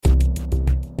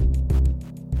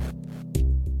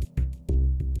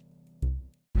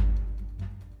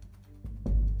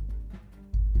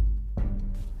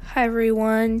Hi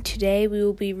everyone, today we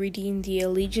will be reading the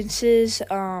allegiances,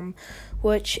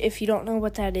 which if you don't know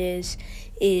what that is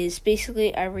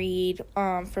basically I read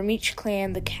from each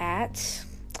clan the cats.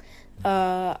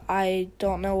 I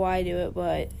don't know why I do it,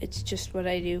 but it's just what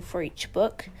I do for each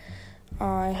book.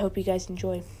 I hope you guys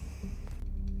enjoy.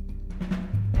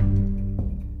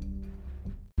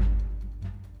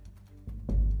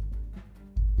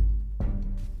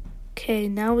 Okay,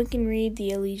 now we can read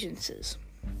the allegiances.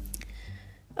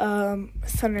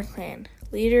 ThunderClan.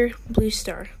 Leader, Blue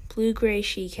Star. Blue-gray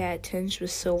she-cat tinged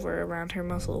with silver around her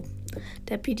muzzle.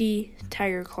 Deputy,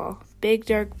 Tiger Claw. Big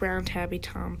dark brown tabby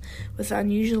tom with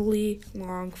unusually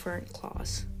long front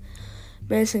claws.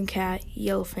 Medicine Cat,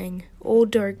 Yellowfang. Old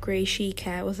dark gray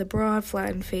she-cat with a broad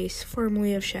flattened face,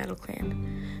 formerly of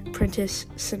ShadowClan. Apprentice,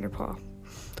 Cinderpaw.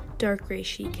 Dark gray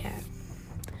she-cat.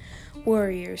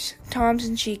 Warriors. Toms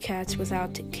and she-cats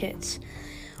without kits.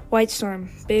 White Storm,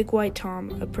 Big White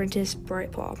Tom, Apprentice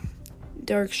Brightpaw.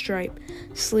 Dark Stripe,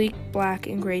 Sleek Black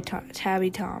and Gray Tabby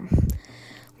Tom.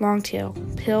 Longtail,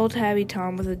 Pale Tabby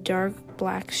Tom with a dark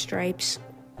black stripes,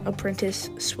 Apprentice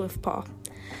Swiftpaw.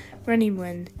 Running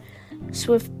Wind,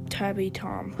 Swift Tabby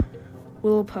Tom.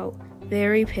 Willowpelt,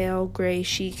 very pale gray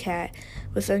she-cat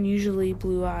with unusually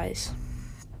blue eyes.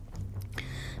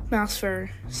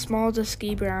 Mousefur, small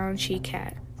dusky brown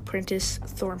she-cat, Apprentice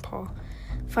Thornpaw.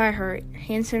 Fireheart,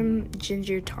 handsome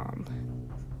ginger Tom.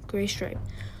 Gray Stripe,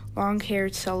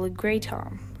 long-haired solid gray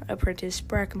Tom, Apprentice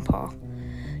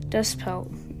Brackenpaw.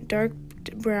 Dustpelt, dark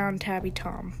brown tabby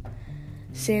Tom.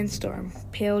 Sandstorm,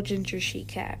 pale ginger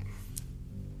she-cat.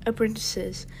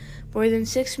 Apprentices, more than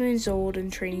 6 moons old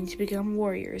and training to become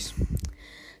warriors.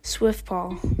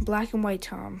 Swiftpaw, black and white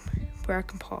Tom,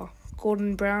 Brackenpaw.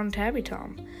 Golden brown tabby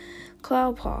Tom.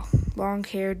 Cloudpaw,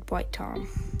 long-haired white Tom.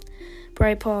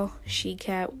 Brightpaw,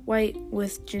 she-cat, white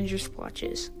with ginger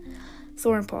splotches.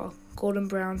 Thornpaw, golden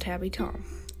brown tabby tom.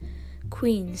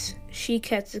 Queens,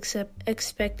 she-cats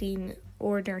expecting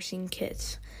or nursing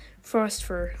kits.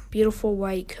 Frostfur, beautiful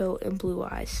white coat and blue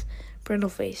eyes.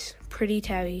 Brindleface, pretty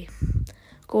tabby.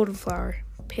 Goldenflower,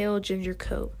 pale ginger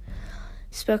coat.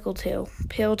 Speckletail,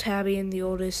 pale tabby and the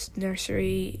oldest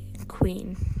nursery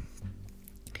queen.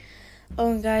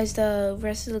 Oh, and guys, the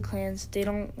rest of the clans, they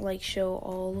don't, show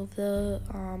all of the,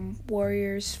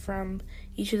 warriors from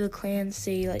each of the clans.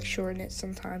 They, shorten it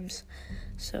sometimes.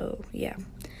 So, yeah.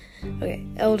 Okay,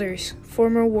 Elders,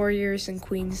 former warriors and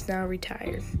queens now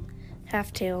retired.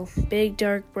 Halftail, big,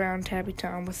 dark, brown tabby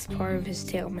tom with part of his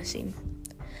tail missing.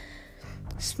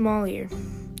 Small Ear,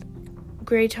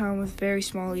 gray tom with very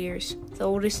small ears, the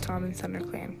oldest tom in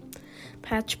ThunderClan.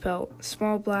 Patchpelt,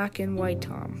 small black and white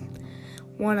tom.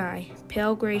 One Eye,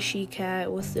 pale gray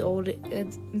she-cat with the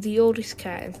oldest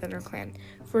cat in ThunderClan,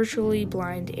 virtually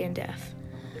blind and deaf.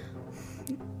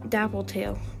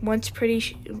 Dappletail, once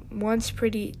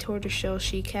pretty tortoiseshell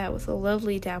she-cat with a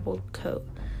lovely dappled coat.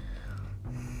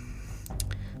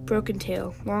 Broken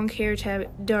Tail, long-haired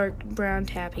dark brown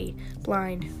tabby,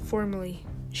 blind, formerly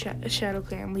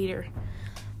ShadowClan leader.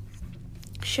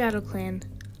 ShadowClan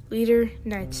leader,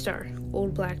 Nightstar,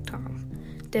 old black tom.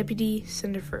 Deputy,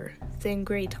 Cinderfur, thin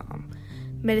gray tom.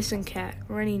 Medicine Cat,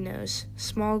 runny nose,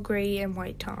 small gray and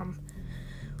white tom.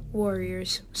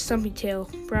 Warriors, Stumpy Tail,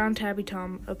 brown tabby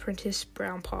tom, Apprentice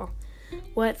Brownpaw.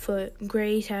 Wetfoot,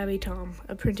 gray tabby tom,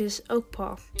 Apprentice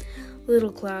Oakpaw.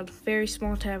 Little Cloud, very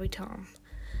small tabby tom.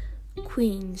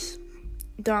 Queens,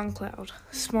 Dawn Cloud,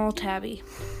 small tabby.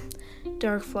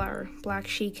 Dark Flower, black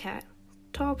she-cat.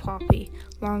 Tall Poppy,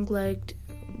 long-legged,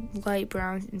 light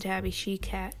brown and tabby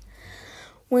she-cat.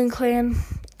 Wind Clan,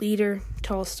 leader,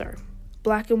 Tall Star.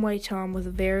 Black and white tom with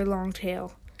a very long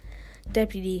tail.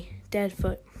 Deputy,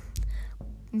 Deadfoot.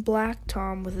 Black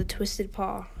tom with a twisted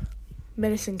paw.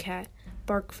 Medicine Cat,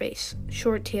 Barkface.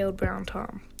 Short-tailed brown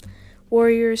tom.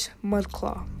 Warriors,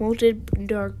 Mudclaw. Molted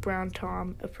dark brown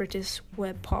tom, Apprentice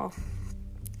Webpaw.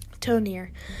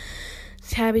 Tonear,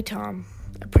 tabby tom,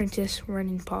 Apprentice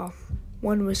Running Paw.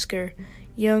 One Whisker,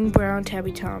 young brown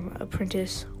tabby tom,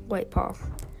 Apprentice Whitepaw.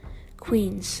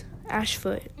 Queens,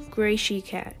 Ashfoot, gray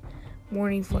she-cat.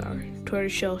 Morningflower,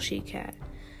 tortoiseshell she-cat.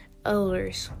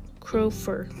 Elders,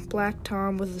 Crowfur, black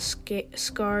tom with a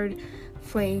scarred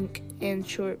flank and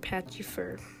short patchy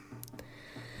fur.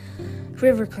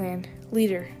 River Clan,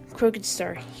 leader, Crooked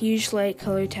Star, huge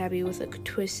light-colored tabby with a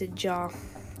twisted jaw.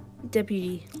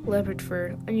 Deputy, Leopard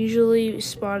Fur, unusual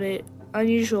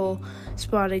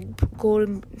spotted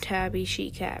golden tabby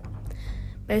she-cat.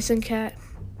 Medicine Cat,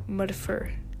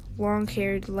 Mudfur,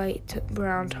 long-haired light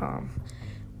brown tom.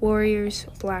 Warriors,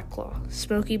 Blackclaw,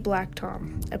 smoky black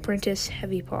tom, Apprentice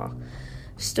Heavypaw.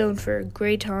 Stonefur,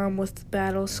 Grey Tom with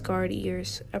battle-scarred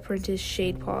ears, Apprentice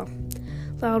Shadepaw.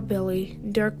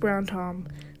 Loudbelly, Dark Brown Tom,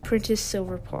 Apprentice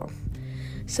Silverpaw.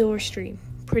 Silverstream,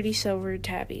 Pretty Silver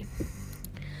Tabby.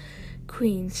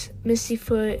 Queens,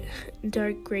 Mistyfoot,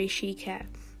 Dark Gray She-Cat.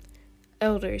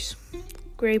 Elders,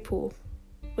 Graypool.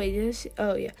 Wait, did I say?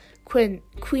 Oh, yeah.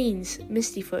 Queens,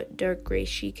 Mistyfoot, Dark Gray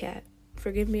She-Cat.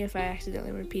 Forgive me if I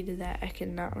accidentally repeated that. I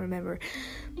cannot remember.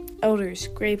 Elders,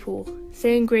 Graypool,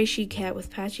 Thin Gray She-Cat with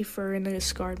patchy fur and a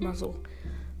scarred muzzle.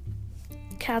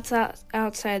 Cats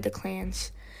outside the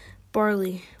clans.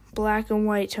 Barley, Black and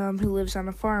White Tom who lives on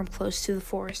a farm close to the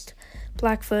forest.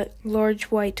 Blackfoot, Large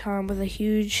White Tom with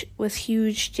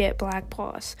huge jet black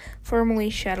paws,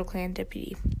 formerly Shadow Clan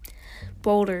deputy.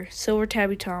 Boulder, Silver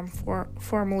Tabby Tom,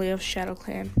 formerly of Shadow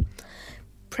Clan.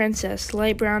 Princess,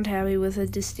 Light Brown Tabby with a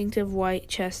distinctive white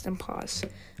chest and paws,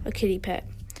 a kitty pet.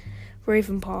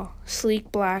 Ravenpaw,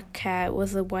 Sleek Black Cat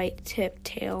with a white tipped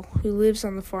tail, who lives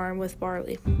on the farm with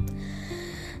Barley.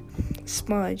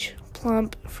 Smudge,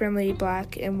 Plump, friendly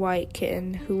black and white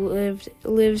kitten who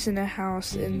lives in a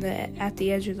house at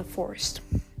the edge of the forest.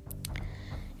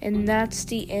 And that's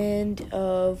the end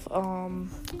of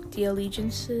the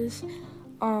allegiances.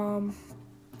 I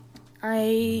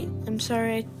am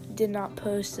sorry I did not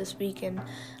post this week, and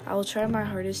I will try my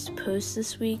hardest to post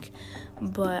this week,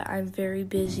 but I'm very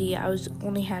busy. I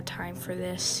only had time for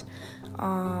this,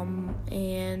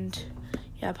 and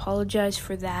yeah, I apologize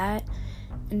for that.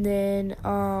 And then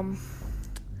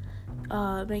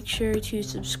make sure to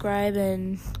subscribe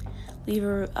and leave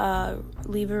a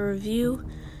review,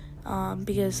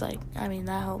 because that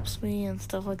helps me and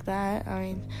stuff like that.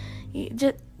 You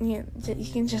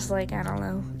can just leave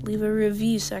a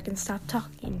review so I can stop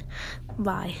talking.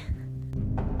 Bye.